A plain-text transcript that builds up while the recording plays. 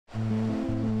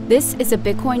This is a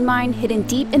Bitcoin mine hidden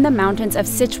deep in the mountains of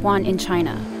Sichuan in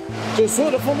China.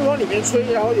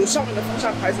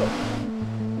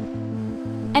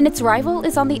 And its rival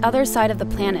is on the other side of the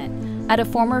planet, at a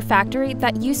former factory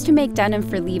that used to make denim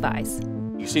for Levi's.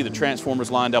 You see the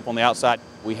transformers lined up on the outside.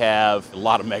 We have a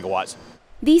lot of megawatts.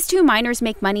 These two miners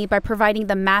make money by providing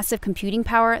the massive computing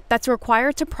power that's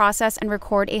required to process and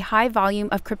record a high volume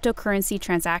of cryptocurrency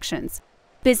transactions.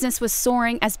 Business was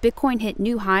soaring as Bitcoin hit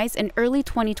new highs in early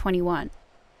 2021.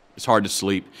 It's hard to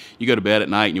sleep. You go to bed at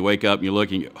night and you wake up and you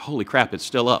look and you, holy crap, it's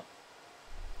still up.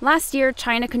 Last year,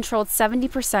 China controlled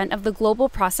 70% of the global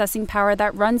processing power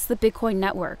that runs the Bitcoin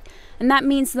network, and that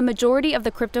means the majority of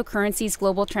the cryptocurrency's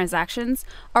global transactions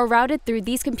are routed through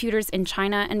these computers in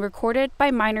China and recorded by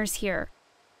miners here.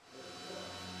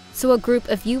 So a group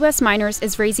of US miners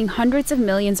is raising hundreds of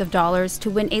millions of dollars to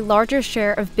win a larger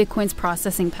share of Bitcoin's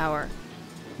processing power.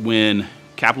 When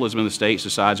capitalism in the States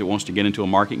decides it wants to get into a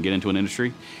market and get into an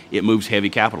industry, it moves heavy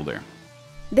capital there.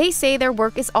 They say their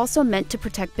work is also meant to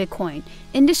protect Bitcoin.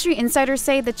 Industry insiders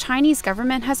say the Chinese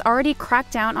government has already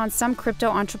cracked down on some crypto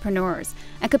entrepreneurs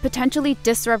and could potentially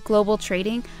disrupt global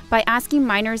trading by asking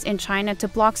miners in China to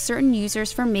block certain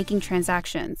users from making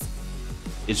transactions.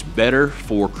 It's better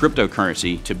for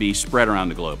cryptocurrency to be spread around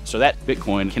the globe so that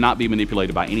Bitcoin cannot be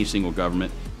manipulated by any single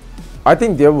government. I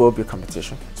think there will be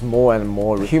competition. It's more and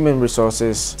more human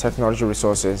resources, technology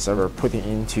resources that are putting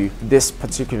into this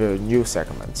particular new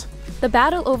segment. The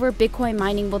battle over Bitcoin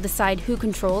mining will decide who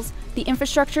controls the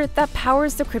infrastructure that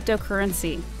powers the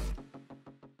cryptocurrency.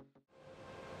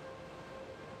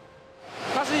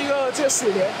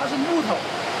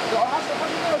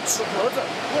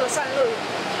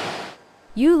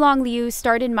 Yu Long Liu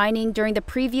started mining during the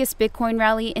previous Bitcoin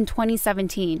rally in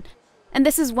 2017. And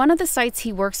this is one of the sites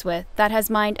he works with that has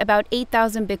mined about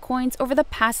 8,000 Bitcoins over the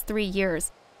past 3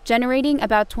 years, generating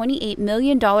about $28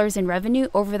 million in revenue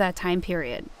over that time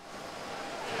period.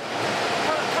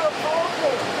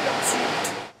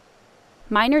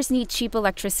 Miners need cheap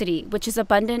electricity, which is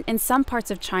abundant in some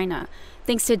parts of China,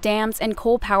 thanks to dams and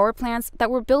coal power plants that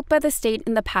were built by the state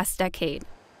in the past decade.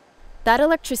 That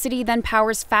electricity then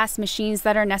powers fast machines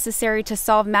that are necessary to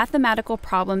solve mathematical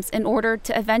problems in order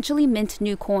to eventually mint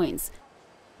new coins.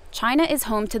 China is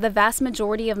home to the vast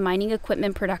majority of mining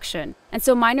equipment production, and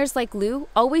so miners like Liu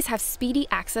always have speedy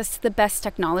access to the best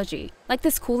technology, like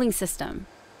this cooling system.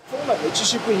 But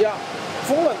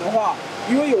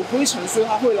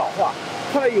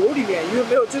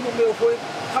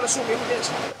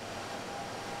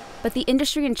the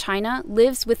industry in China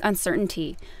lives with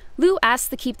uncertainty. Liu asks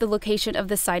to keep the location of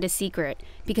the site a secret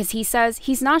because he says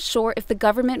he's not sure if the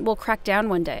government will crack down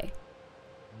one day.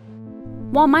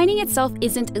 While mining itself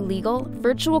isn't illegal,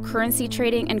 virtual currency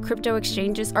trading and crypto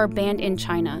exchanges are banned in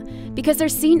China because they're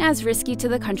seen as risky to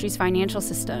the country's financial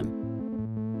system.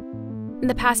 In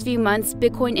the past few months,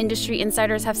 Bitcoin industry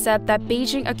insiders have said that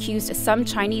Beijing accused some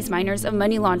Chinese miners of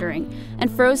money laundering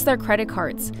and froze their credit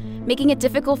cards, making it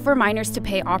difficult for miners to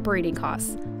pay operating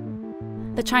costs.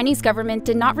 The Chinese government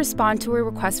did not respond to a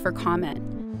request for comment.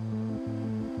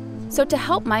 So to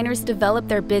help miners develop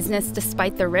their business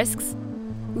despite the risks,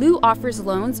 Liu offers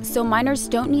loans so miners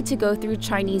don't need to go through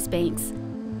Chinese banks.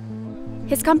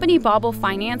 His company Bobble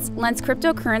Finance lends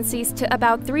cryptocurrencies to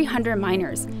about 300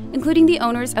 miners, including the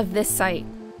owners of this site.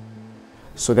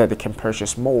 So that they can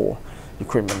purchase more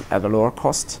equipment at a lower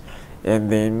cost, and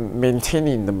then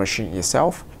maintaining the machine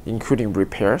itself, including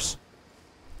repairs.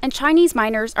 And Chinese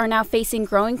miners are now facing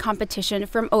growing competition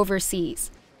from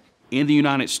overseas. In the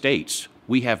United States,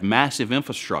 we have massive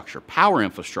infrastructure, power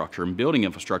infrastructure and building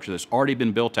infrastructure that's already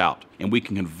been built out, and we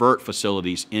can convert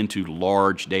facilities into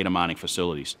large data mining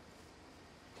facilities.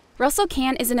 Russell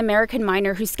Can is an American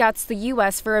miner who scouts the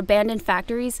U.S. for abandoned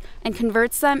factories and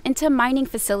converts them into mining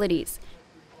facilities.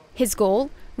 His goal?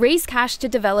 Raise cash to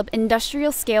develop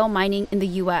industrial-scale mining in the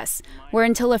U.S., where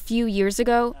until a few years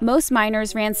ago, most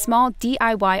miners ran small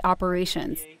DIY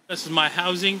operations. This is my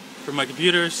housing for my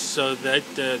computers so that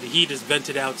the heat is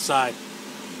vented outside.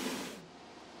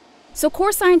 So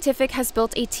Core Scientific has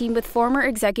built a team with former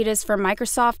executives from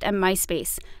Microsoft and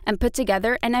MySpace and put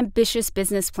together an ambitious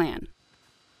business plan.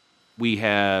 We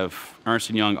have Ernst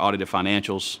 & Young audited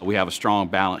financials. We have a strong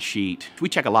balance sheet. We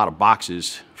check a lot of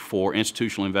boxes for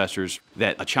institutional investors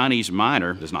that a Chinese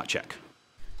miner does not check.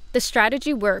 The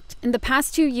strategy worked. In the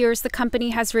past 2 years, the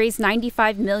company has raised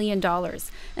 $95 million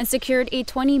and secured a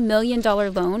 $20 million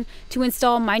loan to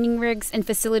install mining rigs in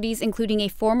facilities including a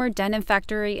former denim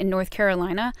factory in North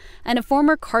Carolina and a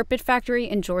former carpet factory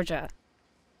in Georgia.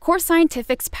 Core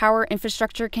Scientific's power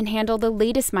infrastructure can handle the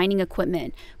latest mining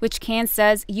equipment, which Can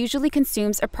says usually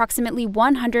consumes approximately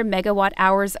 100 megawatt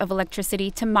hours of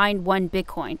electricity to mine 1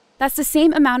 Bitcoin. That's the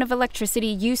same amount of electricity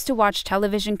used to watch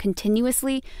television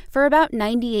continuously for about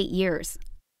 98 years.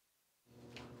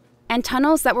 And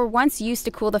tunnels that were once used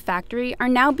to cool the factory are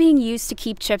now being used to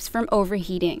keep chips from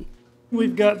overheating.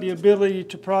 We've got the ability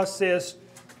to process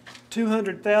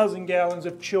 200,000 gallons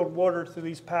of chilled water through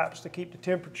these pipes to keep the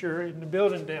temperature in the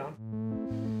building down.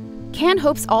 Can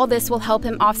hopes all this will help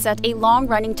him offset a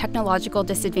long-running technological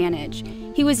disadvantage.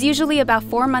 He was usually about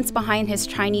 4 months behind his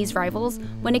Chinese rivals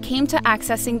when it came to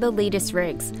accessing the latest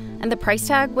rigs, and the price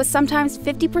tag was sometimes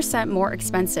 50% more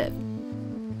expensive.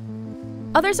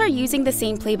 Others are using the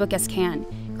same playbook as Can,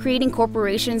 creating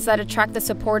corporations that attract the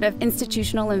support of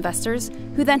institutional investors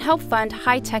who then help fund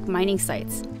high-tech mining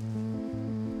sites.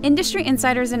 Industry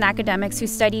insiders and academics who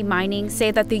study mining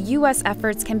say that the U.S.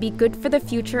 efforts can be good for the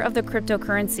future of the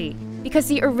cryptocurrency, because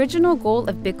the original goal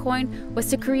of Bitcoin was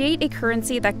to create a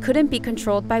currency that couldn't be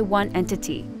controlled by one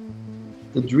entity.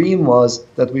 The dream was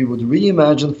that we would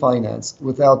reimagine finance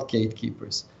without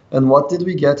gatekeepers. And what did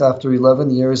we get after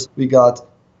 11 years? We got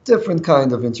different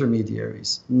kind of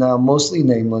intermediaries, now mostly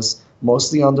nameless,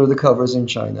 mostly under the covers in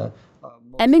China.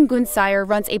 Edmund Gunsayer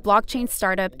runs a blockchain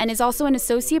startup and is also an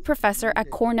associate professor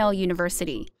at Cornell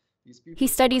University. He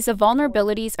studies the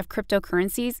vulnerabilities of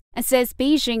cryptocurrencies and says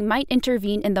Beijing might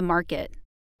intervene in the market.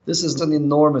 This is an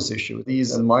enormous issue.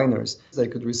 These miners, they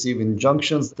could receive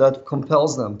injunctions that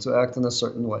compels them to act in a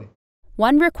certain way.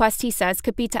 One request, he says,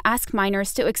 could be to ask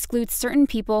miners to exclude certain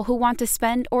people who want to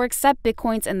spend or accept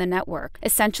Bitcoins in the network,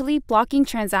 essentially blocking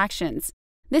transactions.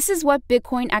 This is what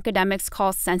Bitcoin academics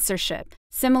call censorship,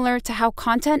 similar to how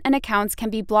content and accounts can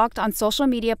be blocked on social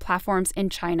media platforms in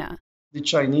China. The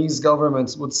Chinese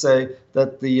government would say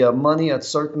that the money at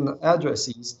certain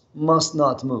addresses must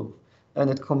not move, and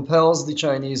it compels the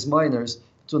Chinese miners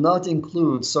to not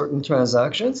include certain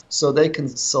transactions so they can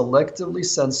selectively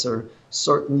censor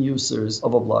certain users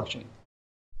of a blockchain.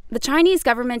 The Chinese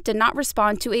government did not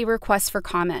respond to a request for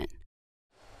comment.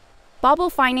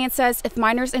 Bauble Finance says if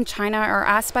miners in China are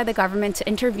asked by the government to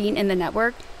intervene in the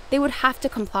network, they would have to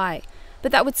comply,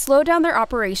 but that would slow down their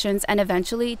operations and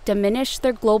eventually diminish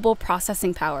their global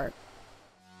processing power.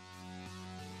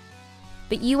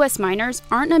 But U.S. miners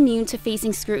aren't immune to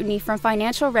facing scrutiny from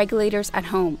financial regulators at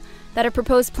home that have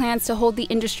proposed plans to hold the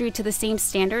industry to the same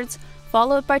standards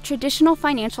followed by traditional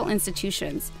financial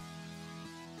institutions.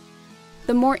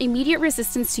 The more immediate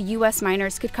resistance to U.S.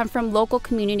 miners could come from local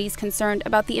communities concerned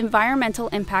about the environmental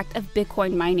impact of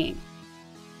Bitcoin mining.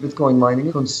 Bitcoin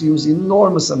mining consumes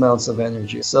enormous amounts of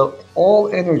energy. So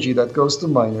all energy that goes to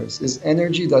miners is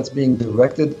energy that's being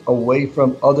directed away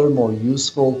from other more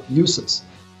useful uses.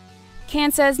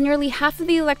 Can says nearly half of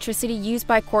the electricity used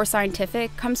by Core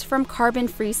Scientific comes from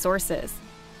carbon-free sources.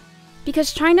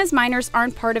 Because China's miners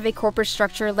aren't part of a corporate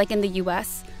structure like in the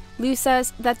U.S., Liu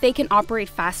says that they can operate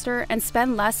faster and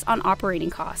spend less on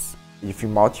operating costs. If you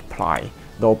multiply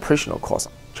the operational cost,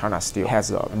 China still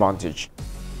has an advantage.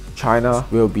 China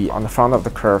will be on the front of the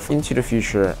curve into the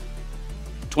future.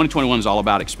 2021 is all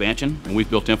about expansion, and we've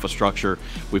built infrastructure,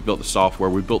 we've built the software,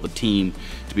 we've built the team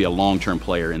to be a long-term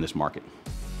player in this market.